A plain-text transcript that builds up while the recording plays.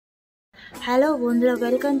Hello বন্ধুরা,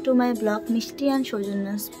 welcome to my blog মিষ্টি and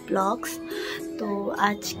সৌজন্যাস blogs. তো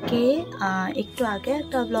আজকে একটু আগে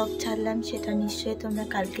একটা ব্লগ ছাড়লাম, সেটা নিশ্চয়ই তোমরা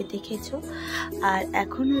কালকে দেখেছো। আর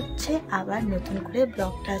এখন হচ্ছে আবার নতুন করে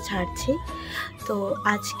ব্লগটা ছাড়ছি। তো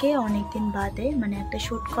আজকে অনেক দিন বাদে একটা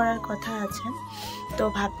শ্যুট করার কথা আছে। তো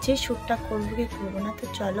ভাবছি শ্যুটটা করবো কি করবো না। তো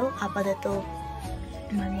চলো আপাতত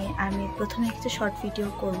আমি প্রথমে কিছু শর্ট ভিডিও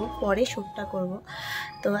করব, পরে শ্যুটটা করব।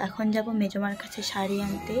 তো এখন যাব মেজমার কাছে শাড়ি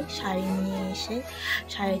আনতে। শাড়ি নিয়ে এসে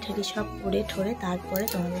শাড়ি ঠাড়ি সব পরে ঠরে তারপরে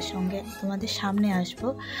তোমাদের সামনে আসব।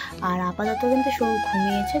 আর আপাতত কিন্তু সব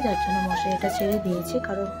ঘুমিয়েছে, যার জন্য মশারিটা ছেড়ে দিয়েছি,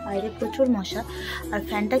 কারণ বাইরে প্রচুর মশা। আর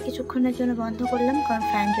ফ্যানটা কিছুক্ষণের জন্য বন্ধ করলাম, কারণ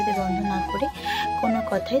ফ্যান যদি বন্ধ না করি কোনো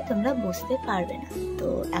কথাই তোমরা বুঝতে পারবে না। তো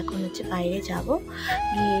এখন হচ্ছে বাইরে যাব,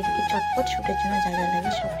 গিয়ে এদিকে চটপট শ্যুটের জন্য যা যা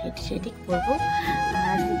লাগে সব রেডি সেডি করবো।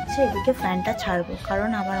 আর হচ্ছে এদিকে ফ্যানটা ছাড়বো, কারণ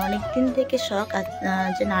আমার অনেক দিন থেকে শখ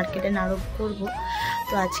যে নারকেলের নাড়ু করবো।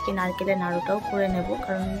 তো আজকে নারকেলের নাড়ুটাও করে নেব,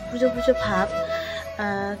 কারণ পুজো পুজো ভাব,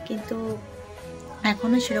 কিন্তু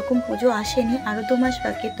এখনও সেরকম পুজো আসেনি। আরও 2 মাস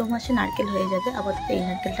বাকি, 2 মাসে নারকেল হয়ে যাবে। আপাতত এই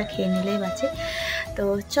নারকেলটা খেয়ে নিলেই বাঁচে। তো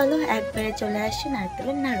চলো একবারে চলে আসি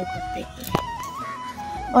নারকেলের নাড়ু করতে।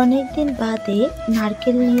 অনেক দিন বাদে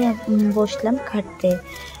নারকেল নিয়ে বসলাম কাটতে।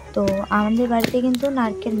 তো আমাদের বাড়িতে কিন্তু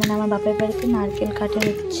নারকেল আমার বাপের বাড়িতে নারকেল কাটা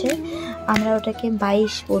হচ্ছে, আমরা ওটাকে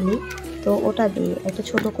 22 বলি। তো ওটা দিয়ে একটা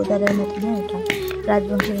ছোটো কোদালের মতো হয়, ওটা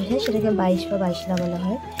রাজবংশী ভাষায় সেটাকে 22 বা 22লা বলা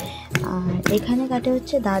হয়। আর এখানে কাটে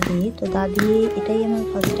হচ্ছে দাদি। তো দাদি এটাই আমার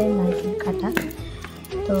ফার্স্ট টাইম নারকেল কাটা।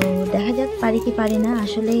 তো দেখা যাক পারি কি পারি না।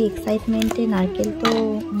 আসলে এক্সাইটমেন্টে নারকেল তো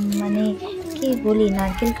কি বলি,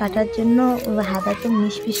 নারকেল কাটার জন্য হাত তো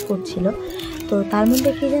মিশফিশ করছিল। তো তার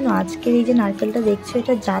মধ্যে কি যেন আজকের এই যে নারকেলটা দেখছো,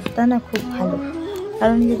 এটা জাতটা না খুব ভালো।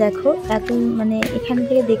 কারণ যে দেখো এত এখান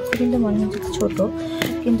থেকে দেখতে কিন্তু মনে হচ্ছে ছোটো,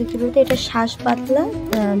 কিন্তু কী বলতো এটা শ্বাস পাতলা,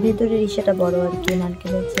 ভেতরের ইসেটা বড় আর কি।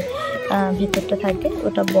 নারকেলের যে ভেতরটা থাকে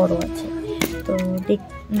ওটা বড় আছে। তো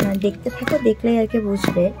দেখতে থাকো, দেখলেই আর কি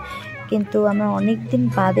বুঝবে। কিন্তু আমার অনেক দিন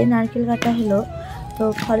বাদে নারকেল কাটা হলো, তো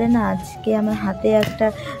ফলে না আজকে আমার হাতে একটা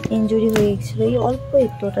ইনজুরি হয়ে গেছিলো। এই অল্প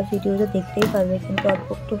একটু, ওটা ভিডিওটা দেখতেই পারবে, কিন্তু অল্প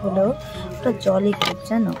একটু হলেও ওটা জলই খুব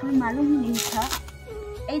জানো মালুম নেই।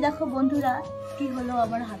 এই দেখো বন্ধুরা কি হলো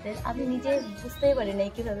আমার হাতের, আমি নিজে বুঝতেই পারি না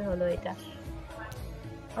কীভাবে হলো এটা।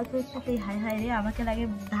 অল্প একটুতেই হায় হায় রে, আমাকে লাগে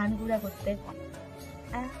ধান গুঁড়া করতে।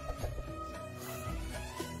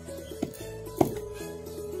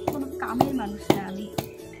 কোনো কামের মানুষ না আমি।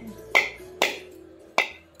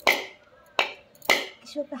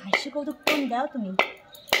 কিছু একটা হাস্য কৌতুক কোন দাও তুমি,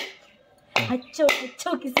 হাচ্ছো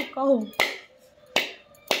কিছু কও।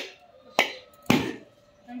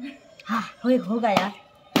 হ্যাঁ হো গায়া,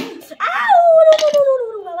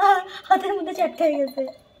 হাতের মধ্যে চটকাই গেছে।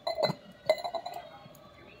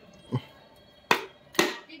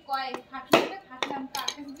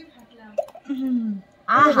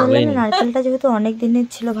 নারকেলটা যেহেতু অনেক দিনের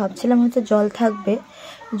ছিল, ভাবছিলাম হয়তো জল থাকবে,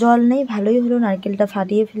 জল নেই। ভালোই হলো, নারকেলটা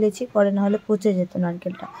ফাটিয়ে ফেলেছি, পরে না হলে পচে যেত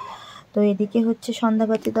নারকেলটা। তো এদিকে হচ্ছে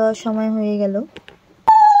সন্ধ্যাবাতি দেওয়ার সময় হয়ে গেল।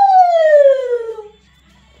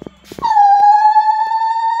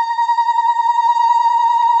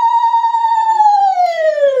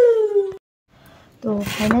 তো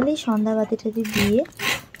ফাইনালি সন্ধ্যাবাতিটা দিয়ে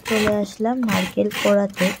চলে আসলাম নারকেল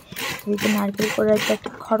কোড়াতে। যেহেতু নারকেল কোড়াতে একটা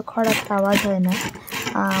খড়খড় একটা আওয়াজ হয় না,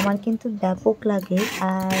 আমার কিন্তু ব্যাপক লাগে।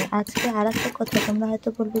 আর আজকে আর একটা কথা, তোমরা হয়তো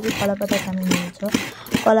বলবে যে কলাপাতা কেন নিয়েছো।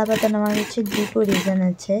 কলাপাতা নেওয়ার হচ্ছে 2টো রিজন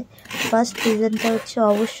আছে। ফার্স্ট রিজনটা হচ্ছে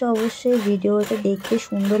অবশ্যই ভিডিওটা দেখতে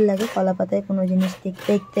সুন্দর লাগে, কলাপাতায় কোনো জিনিস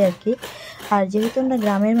দেখতে আর কি। আর যেহেতু আমরা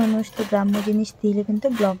গ্রামের মানুষ, তো গ্রাম্য জিনিস দিলে কিন্তু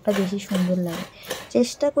ব্লগটা বেশি সুন্দর লাগে।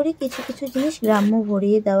 চেষ্টা করি কিছু কিছু জিনিস গ্রাম্য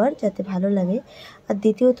ভরিয়ে দেওয়ার, যাতে ভালো লাগে। আর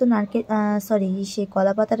দ্বিতীয়ত সেই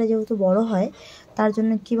কলাপাতাটা যেহেতু বড় হয়, তার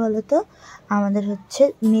জন্য কি বলতো আমাদের হচ্ছে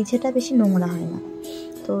মেঝেটা বেশি নোংরা হয় না।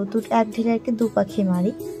 তো এক ঢিলে আর কি 2 পাখি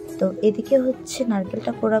মারি। তো এদিকে হচ্ছে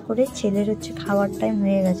নারকেলটা কোড়া করে ছেলের হচ্ছে খাওয়ার টাইম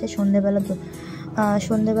হয়ে গেছে।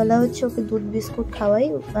 সন্ধেবেলা হচ্ছে ওকে দুধ বিস্কুট খাওয়াই,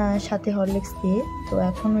 সাথে হরলিক্স দিয়ে। তো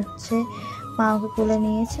এখন হচ্ছে মা ওকে কোলে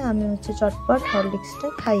নিয়েছে, আমি হচ্ছে চটপট হরলিক্সটা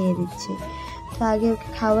খাইয়ে দিচ্ছি। তো আগে ওকে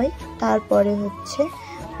খাওয়াই, তারপরে হচ্ছে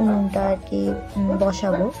উনুনটা আর কি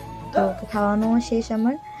বসাবো। তো ওকে খাওয়ানোও শেষ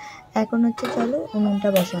আমার, এখন হচ্ছে চলো উনুনটা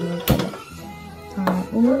বসানোর পালা।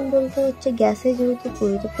 উনুন বলতে হচ্ছে গ্যাসে যেহেতু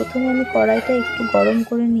করি, তো প্রথমে আমি কড়াইটা একটু গরম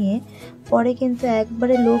করে নিয়ে পরে কিন্তু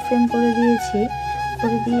একবারে লো ফ্লেম করে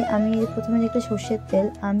দিয়ে আমি প্রথমে একটা সর্ষের তেল,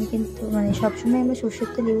 আমি কিন্তু সবসময় আমরা সর্ষের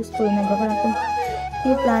তেল ইউজ করি না। যখন এখন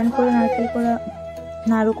প্ল্যান করে নারকেল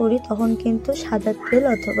নাড়ু করি, তখন কিন্তু সাদা তেল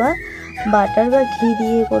অথবা বাটার বা ঘি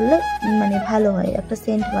দিয়ে করলে ভালো হয়, একটা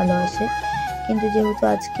সেন্ট ভালো আসে। কিন্তু যেহেতু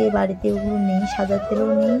আজকে বাড়িতে ওগুলো নেই, সাদা তেলও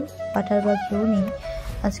নেই, বাটার বা ঘিও নেই,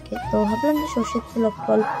 আজকে। তো ভাবলাম যে সর্ষের তেল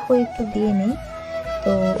অল্প একটু দিয়ে নিই।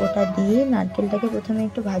 তো ওটা দিয়ে নারকেলটাকে প্রথমে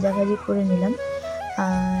একটু ভাজাভাজি করে নিলাম।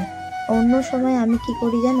 আর অন্য সময় আমি কি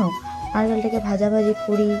করি জানো, নারকেলটাকে ভাজাভাজি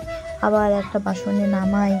করি, আবার একটা বাসনে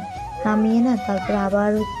নামিয়ে না তারপর আবার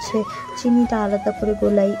হচ্ছে চিনিটা আলাদা করে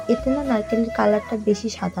গোলাই, এতে না নারকেলের কালারটা বেশি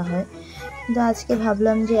সাদা হয়। কিন্তু আজকে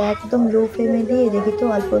ভাবলাম যে একদম লো ফ্লেমে দিয়ে দেখি তো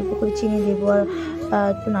অল্প অল্প করে চিনি দেবো আর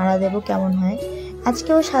একটু নাড়া দেবো কেমন হয়।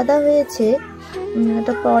 আজকেও সাদা হয়েছে,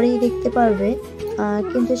 এটা পরেই দেখতে পারবে।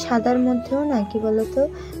 কিন্তু সাদার মধ্যেও না কি বলতো,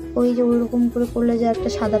 ওই যে ওইরকম করে করলে যে একটা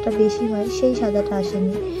সাদাটা বেশি হয় সেই সাদাটা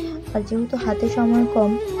আসেনি। আর যেহেতু হাতে সময়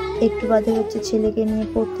কম, একটু বাদে হচ্ছে ছেলেকে নিয়ে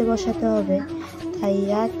পড়তে বসাতে হবে, তাই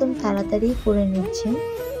একদম তাড়াতাড়ি করে নিচ্ছে।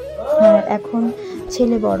 আর এখন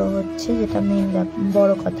ছেলে বড় হচ্ছে, যেটা মেন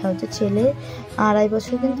বড় কথা হচ্ছে ছেলে 2.5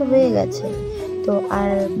 বছর কিন্তু হয়ে গেছে। তো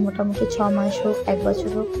আর মোটামুটি 6 মাস হোক 1 বছর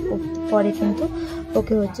হোক পরে কিন্তু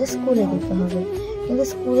ওকে হচ্ছে স্কুলে দিতে হবে। কিন্তু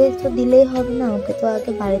স্কুলে তো দিলেই হবে না, ওকে তো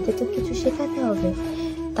আগে বাড়িতে তো কিছু শেখাতে হবে।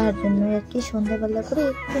 তার জন্য আর কি সন্ধ্যাবেলা করে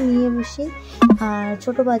একটু নিয়ে বসি। আর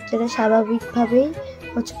ছোটো বাচ্চারা স্বাভাবিকভাবেই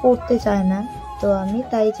হচ্ছে পড়তে চায় না, তো আমি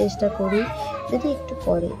তাই চেষ্টা করি যদি একটু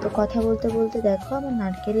পড়ে। তো কথা বলতে বলতে দেখো আমার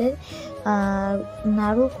নারকেলের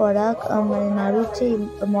নাড়ু করা মানে নাড়ুর যে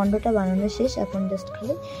মণ্ডটা বানানো শেষ, এখন জাস্ট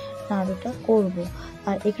খালি নাড়ুটা করব।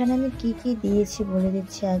 আর এখানে আমি কি কি দিয়েছি বলে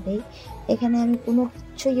দিচ্ছি আগেই। এখানে আমি কোনো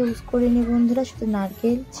কিছু ইউজ করিনি বন্ধুরা, শুধু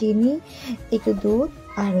নারকেল, চিনি, একটু দুধ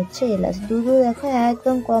আর হচ্ছে এলাচ। দুধও দেখো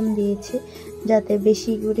একদম কম দিয়েছি, যাতে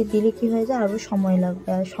বেশি করে দিলে কি হয়ে যায় আরও সময় লাগবে।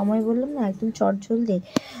 আর সময় বললাম না একদম চটজলদি,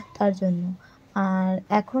 তার জন্য। আর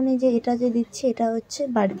এখন এই যে এটা যে দিচ্ছি, এটা হচ্ছে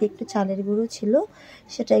বাড়িতে একটু চালের গুঁড়ো ছিল,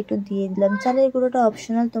 সেটা একটু দিয়ে দিলাম। চালের গুঁড়োটা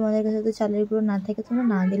অপশনাল, তোমাদের কাছে যদি চালের গুঁড়ো না থাকে তোমরা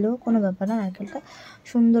না দিলেও কোনো ব্যাপার না, নারকেলটা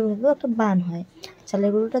সুন্দরভাবে একটা বান হয়। চালের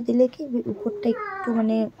গুঁড়োটা দিলে কি উপরটা একটু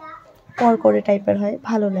মানে কড়কড়ে টাইপের হয়,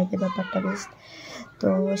 ভালো লাগে ব্যাপারটা বেশ। তো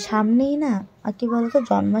সামনেই না কী বলতো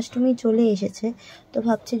জন্মাষ্টমী চলে এসেছে, তো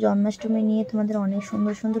ভাবছি জন্মাষ্টমী নিয়ে তোমাদের অনেক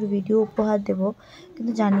সুন্দর সুন্দর ভিডিও উপহার দেব,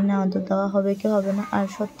 কিন্তু জানি না আদৌ দেওয়া হবে কি হবে না। আর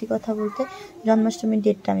সত্যি কথা বলতে জন্মাষ্টমীর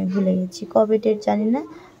ডেটটা আমি ভুলে গেছি, কবে ডেট জানি না।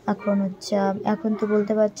 এখন তো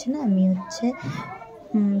বলতে পারছি না, আমি হচ্ছে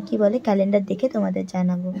কি বলে ক্যালেন্ডার দেখে তোমাদের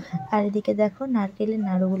জানাবো। আর এদিকে দেখো নারকেলের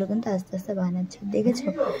নাড়ুগুলো কিন্তু আস্তে আস্তে বানাচ্ছে, দেখেছো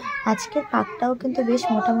আজকের পাকটাও কিন্তু বেশ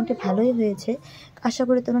মোটামুটি ভালোই হয়েছে। আশা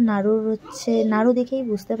করি তোমরা নাড়ু দেখেই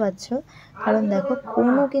বুঝতে পারছো, কারণ দেখো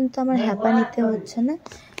কোনো কিন্তু আমার হ্যাপা নিতে হচ্ছে না,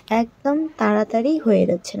 একদম তাড়াতাড়ি হয়ে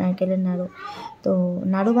যাচ্ছে নারকেলের নাড়ু। তো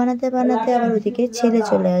নাড়ু বানাতে বানাতে আবার ওদিকে ছেলে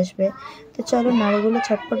চলে আসবে, তো চলো নাড়ুগুলো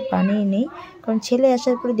ছটপট বানিয়ে নিই, কারণ ছেলে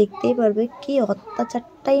আসার পরে দেখতেই পারবে কি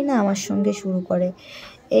অত্যাচারটাই না আমার সঙ্গে শুরু করে।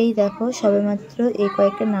 এই দেখো সবেমাত্র এই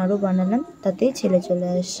কয়েকটা নাড়ু বানালাম, তাতেই ছেলে চলে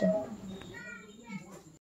আসছে।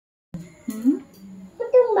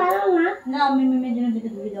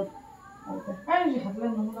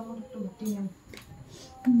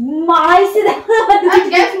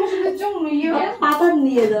 পাতা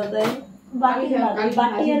নিয়ে যাও, তাই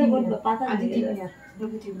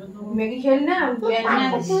ম্যাগি খেলে না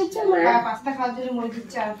পাস্তা খাওয়ার জন্য মরে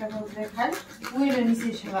দিচ্ছে, আর খাই ওই নিচে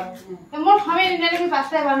মোট খাবে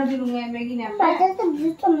পাস্তায় বানিয়ে দিল ম্যাগি না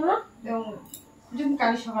যদি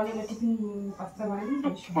কাল সকালে টিফিন পাস্তা বানিয়ে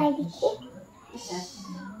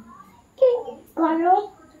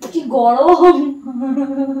কি গরম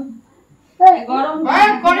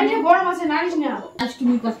গরম আছে নারিস না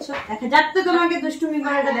দুষ্টুমি করছো, দেখা যাচ্ছে তোমাকে দুষ্টুমি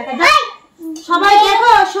করাটা দেখা যায়। সবাই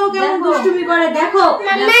দেখো শো কেমন দুষ্টুমি করে, দেখো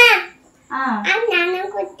আমি নানা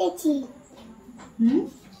করতেছি।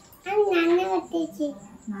 আমি নানা করতেছি।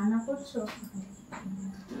 নানা করছো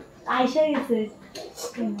আয়সা গেছে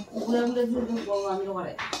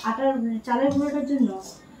আটার চালের গুঁড়োটার জন্য,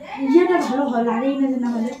 ইয়েটা ভালো হয় লাগেই না যে না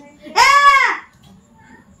হলে।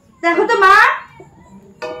 দেখো তো মা,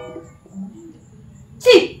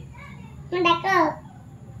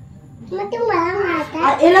 দেখো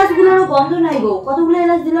আর এলাচ গুলোরও গন্ধ নাই গো, কতগুলো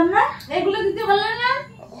এলাচ দিলাম না, এগুলো দিতে পারলে না,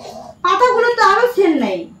 পাতাগুলো তো আরো সেন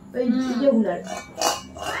নাই, ওই যেগুলার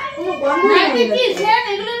কোনো গন্ধ নাই,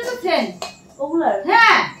 এগুলো তো সেন ওগুলার।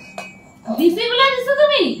 হ্যাঁ বিসিগুলো দিছো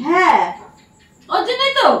তুমি, হ্যাঁ ওর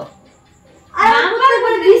জন্যই তো আর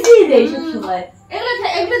প্রত্যেকবার দিছিই দেই সব সময়,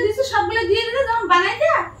 এগুলো দিছো সবগুলো দিয়ে দিলে যখন বানাইতে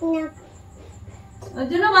ওর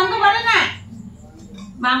জন্য বন্ধ করে না,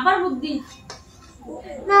 বাম্পার বুদ্ধি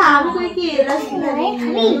না। আমি কই কি এলাচ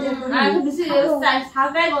আর বেশি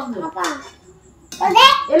সালটাই গন্ধ,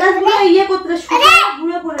 এলাচ গুলো ইয়ে করতে শুকিয়ে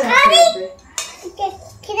গুঁড়ো করে রাখতে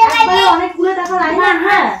হবে, অনেকগুলো টাকা লাগে না,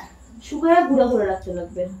 হ্যাঁ শুকিয়ে গুঁড়ো করে রাখতে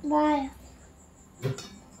লাগবে।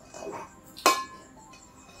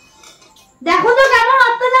 দেখো তো কেমন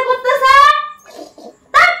অত্যাচার করতেছে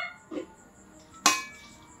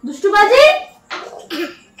দুষ্টুবাজি।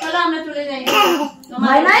 চলো আমরা চলে যাই।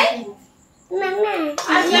 ভয় নাই? মামা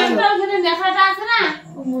আর একটা ওখানে নেখাটা আছে না,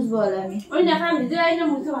 ও মুছবো বলে আমি। ওই নেখা ভিজে আইনা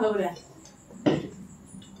মুছে ভালো করে।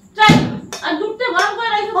 চল, আর দুধটা গরম করে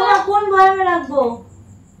রাখো। বাবা কোন বয়ামে রাখবো?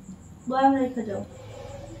 বয়ামে রেখে যাও।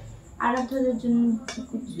 আরাধ্যাদের জন্য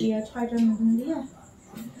 6টার মতন দিয়ে।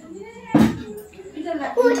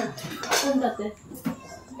 কোনটাতে?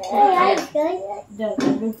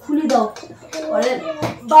 খুলি দাও, পরে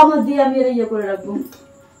বাবা দিয়ে আমি এর ইয়ে করে রাখবো।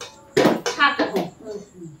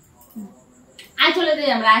 আয় চলে যাই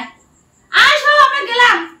আমরা। আয় সব আমরা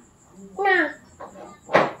গেলাম। না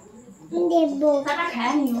দেবো টাকা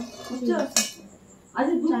খায় নিও, বুঝছো? আজ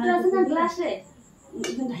দুধটা আছে না গ্লাসে,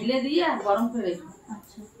 ঢেলে দিয়ে গরম করে রেখো।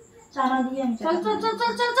 আচ্ছা চানা দিয়ে আমি চল চল চল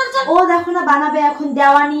চল চল চল চল। ও দেখো না বানাবে এখন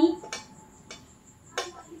দেওয়ানি।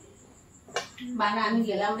 বানা আমি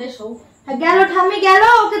গেলাম রে সৌ। গেল ঠাম্মি গেল,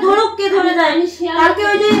 ওকে ধরুক, কে ধরে যায়? কালকে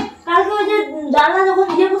ওই যে জানলা যখন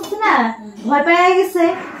ইয়ে করছে না, ভয় পেয়ে গেছে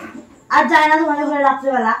আর যায় না তোমাদের ঘরে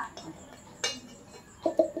রাত্রেবেলা।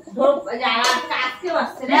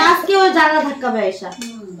 আজকে ওই জানলা ধাক্কাবে এসা।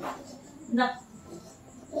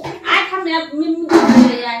 আয় খামে মিমি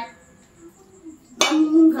ঘরে যায়,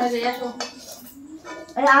 মিমি ঘরে যায়। আসো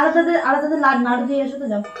এই আলাদাদের নাড়ু দিয়ে এসো তো,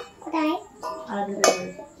 যাও কোথায়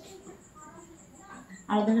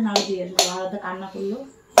আলাদাদের নাড়ু দিয়ে এসো। আলাদা কান্না করলো।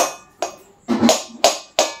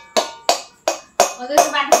 ওদেরকে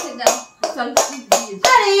বাড়িতে দাও। চল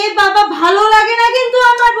আরে বাবা ভালো লাগে না কিন্তু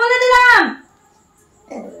আমার, বলে দিলাম।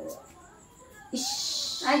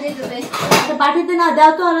 আয় দে দে আচ্ছা বাটিতে না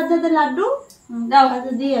দাও তো আলাদাদের লাড্ডু দাও।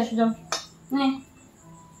 আচ্ছা দিয়ে আসো, যাও। নে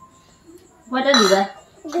কয়টা দিবা?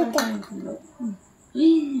 দুটো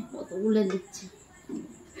কতগুলো দিচ্ছি।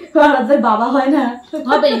 আলাদার বাবা হয় না?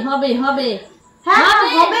 হবে হবে হবে। হ্যাঁ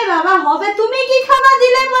হবে বাবা হবে। তুমি কি খাবার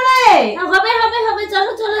দিলে বলে? হবে হবে হবে।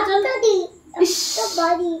 চলো চলো চলো। তো দি তো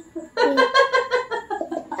বাড়ি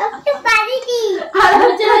তো বাড়ি দি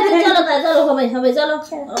চলো তাই চলো। হবে হবে চলো।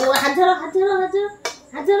 হাত ধরো হাত ধরো হাত ধরো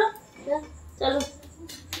হাত ধরো। চলো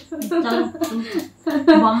চলো।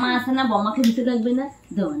 বম্মা আছে না, বম্মাকে দিতে লাগবে না?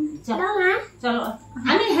 দেওয়া নেই। চলো মামা চলো।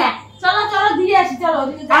 আমি হ্যাঁ চলো চলো দিয়ে আসি। চলো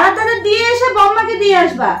আলাদাদের দিয়ে এসে বম্মাকে দিয়ে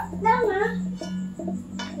আসবা। মামা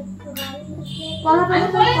কলা আমি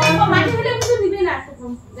বলে দেবো, মাটি ফেলে কিছু দিবে না।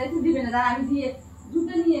 দেখতে দিবে না। দাঁড়া আমি দিয়ে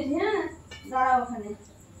দুটো নিয়ে এসি। হ্যাঁ দাঁড়াও ওখানে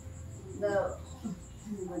দাঁড়াও।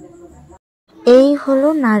 এই হলো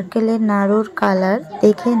নারকেলের নাড়ুর কালার,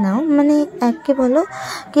 দেখে নাও। মানে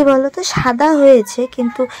কি বলো তো, সাদা হয়েছে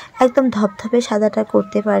কিন্তু একদম ধপধপে সাদাটা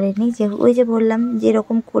করতে পারেনি। যে ওই যে বললাম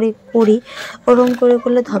যেরকম করে করি ওরকম করে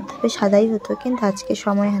করলে ধপধপে সাদাই হতো, কিন্তু আজকে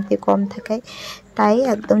সময় হাতে কম থাকায় তাই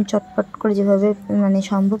একদম চটপট করে যেভাবে মানে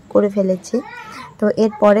সম্ভব করে ফেলেছি। তো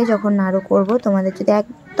এরপরে যখন নাড়ু করব, তোমাদের যদি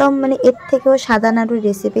একদম মানে এর থেকেও সাদা নাড়ুর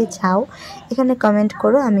রেসিপি চাও এখানে কমেন্ট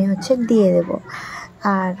করো, আমি দিয়ে দেবো।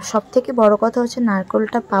 আর সব থেকে বড় কথা হচ্ছে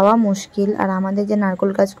নারকেলটা পাওয়া মুশকিল, আর আমাদের যে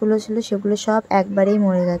নারকেল গাছগুলো ছিল সেগুলো সব একবারেই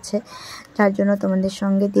মরে গেছে, যার জন্য তোমাদের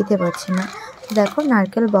সঙ্গে দিতে পারছি না। দেখো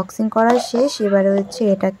নারকেল বক্সিং করা শেষ, এবারে হচ্ছে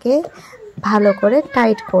এটাকে ভালো করে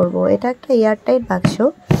টাইট করব। এটা একটা এয়ারটাইট বাক্স,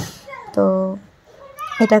 তো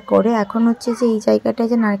এটা করে এখন হচ্ছে যে এই জায়গাটায়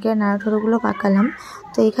যে নারকেলের নাড়ুগুলো পাকালাম,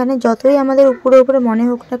 তো এখানে যতই আমাদের উপরে উপরে মনে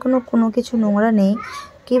হোক না কোনো কিছু নোংরা নেই।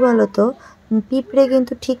 কি বলো তো, পিঁপড়ে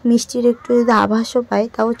কিন্তু ঠিক মিষ্টির একটু যদি আভাসও পায়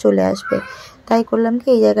তাও চলে আসবে। তাই করলাম কি,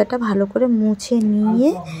 এই জায়গাটা ভালো করে মুছে নিয়ে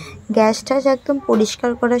গ্যাসটা একদম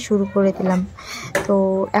পরিষ্কার করা শুরু করে দিলাম। তো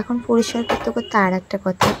এখন পরিষ্কার করতে করতে আর একটা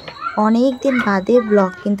কথা, অনেক দিন বাদে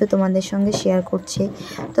ব্লগ কিন্তু তোমাদের সঙ্গে শেয়ার করছি।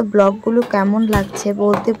 তো ব্লগগুলো কেমন লাগছে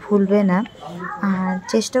বলতে ভুলবে না, আর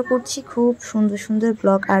চেষ্টা করছি খুব সুন্দর সুন্দর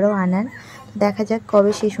ব্লগ আরও আনার। দেখা যাক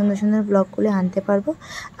কবে সেই সুন্দর সুন্দর ব্লগগুলো আনতে পারবো।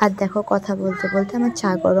 আর দেখো কথা বলতে বলতে আমার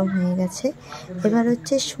চা গরম হয়ে গেছে। এবার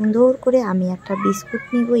হচ্ছে সুন্দর করে আমি একটা বিস্কুট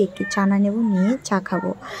নেব, একটু চানা নেব, নিয়ে চা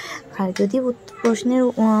খাবো। আর যদি প্রশ্নের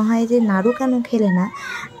হয় যে নাড়ু কেন খেলে না,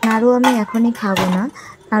 নাড়ু আমি এখনই খাবো না,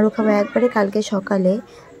 নাড়ু খাবো একবারে কালকে সকালে।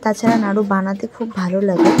 তাছাড়া নাড়ু বানাতে খুব ভালো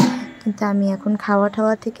লাগে, কিন্তু আমি এখন খাওয়া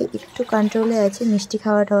টাওয়া থেকে একটু কন্ট্রোলে আছি, মিষ্টি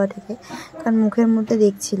খাওয়া টাওয়া থেকে। কারণ মুখের মধ্যে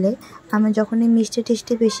দেখছিলে আমি যখনই মিষ্টি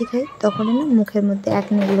টিষ্টি বেশি খাই তখনই না মুখের মধ্যে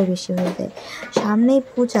একনিগুলো বেশি হয়ে যায়। সামনেই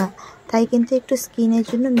পূজা, তাই কিন্তু একটু স্কিনের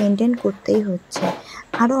জন্য মেনটেন করতেই হচ্ছে।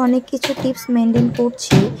 আরও অনেক কিছু টিপস মেনটেন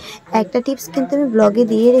করছি। একটা টিপস কিন্তু আমি ব্লগে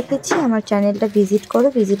দিয়ে রেখেছি, আমার চ্যানেলটা ভিজিট করো,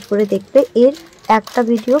 ভিজিট করে দেখবে এর একটা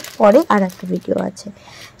ভিডিও পরে আর একটা ভিডিও আছে,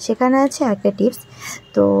 সেখানে আছে একটা টিপস।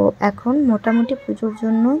 তো এখন মোটামুটি পুজোর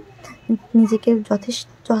জন্য নিজেকে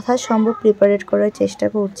যথাসম্ভব প্রিপারেট করার চেষ্টা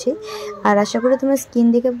করছি। আর আশা করি তোমরা স্কিন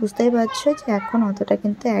দেখে বুঝতেই পারছো যে এখন অতটা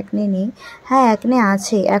কিন্তু অ্যাকনে নেই। হ্যাঁ অ্যাকনে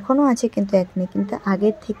আছে, এখনও আছে, কিন্তু অ্যাকনে কিন্তু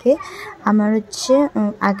আগের থেকে আমার হচ্ছে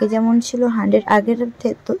আগে যেমন ছিল 100 আগের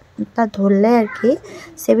তা ধরলে আর কি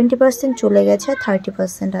 70% চলে গেছে,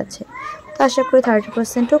 30% আছে। তো আশা করি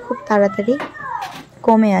 30%ও খুব তাড়াতাড়ি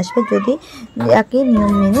কমে আসবে যদি একই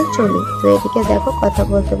নিয়ম মেনে চলি। তো এদিকে দেখো কথা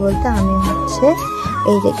বলতে বলতে আমি হচ্ছে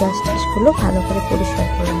এই যে গ্যাস ট্যাসগুলো ভালো করে পরিষ্কার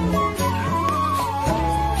করে নিই।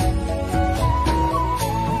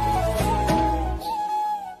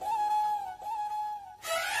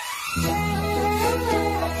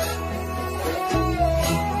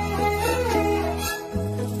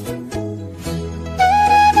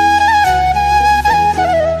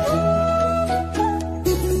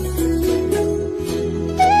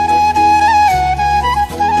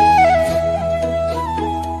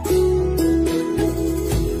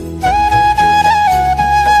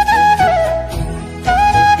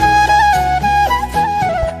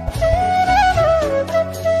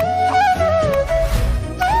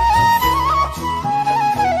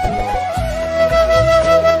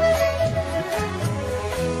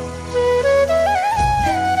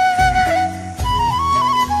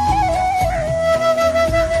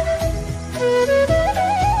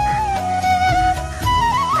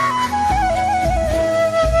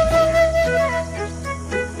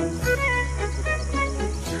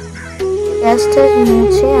 গ্যাসটা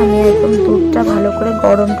মুছে আমি একদম দুধটা ভালো করে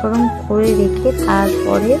গরম করে রেখে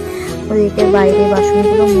তারপরে ওদিকে বাইরে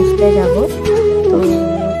বাসনগুলো মুছতে যাব। তো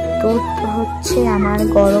দুধ হচ্ছে আমার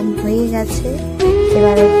গরম হয়ে গেছে,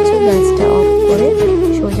 এবার হচ্ছে গ্যাসটা অফ করে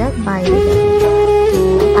সোজা বাইরে যাব।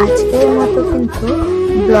 আজকের মতো কিন্তু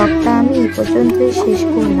ব্লগটা আমি এই পর্যন্তই শেষ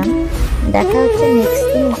করলাম। দেখা হচ্ছে নেক্সট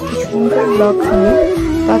দিন একটি সুন্দর ব্লগ নিয়ে।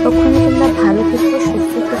 ততক্ষণে তোমরা ভালো থেকো,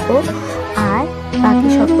 সুস্থ থেকো, আর বাকি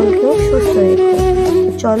সকলকেও সুস্থ রেখো।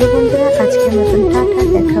 চলো বন্ধুরা, আজকের মতন টাটা,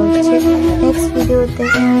 দেখা হচ্ছে নেক্সট ভিডিওতে।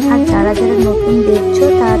 আর যারা যারা নতুন দেখছো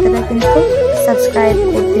তারা কিন্তু সাবস্ক্রাইব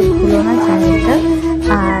করতে ভুলো না চ্যানেলটা।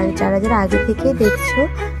 আর যারা যারা আগে থেকেই দেখছো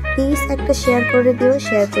প্লিজ একটা শেয়ার করে দিও,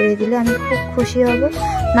 শেয়ার করে দিলে আমি খুব খুশি হব,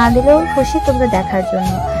 না দিলেও খুশি তোমরা দেখার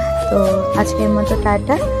জন্য। তো আজকের মতো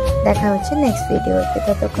টাটা, দেখা হচ্ছে নেক্সট ভিডিওতে।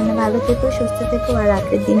 ততক্ষণে ভালো থেকো, সুস্থ থেকো, আর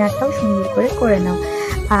রাতের ডিনারটাও সুন্দর করে নাও।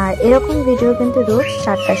 আর এরকম ভিডিও কিন্তু রোজ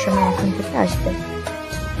 4টার সময় এখন থেকে আসবে।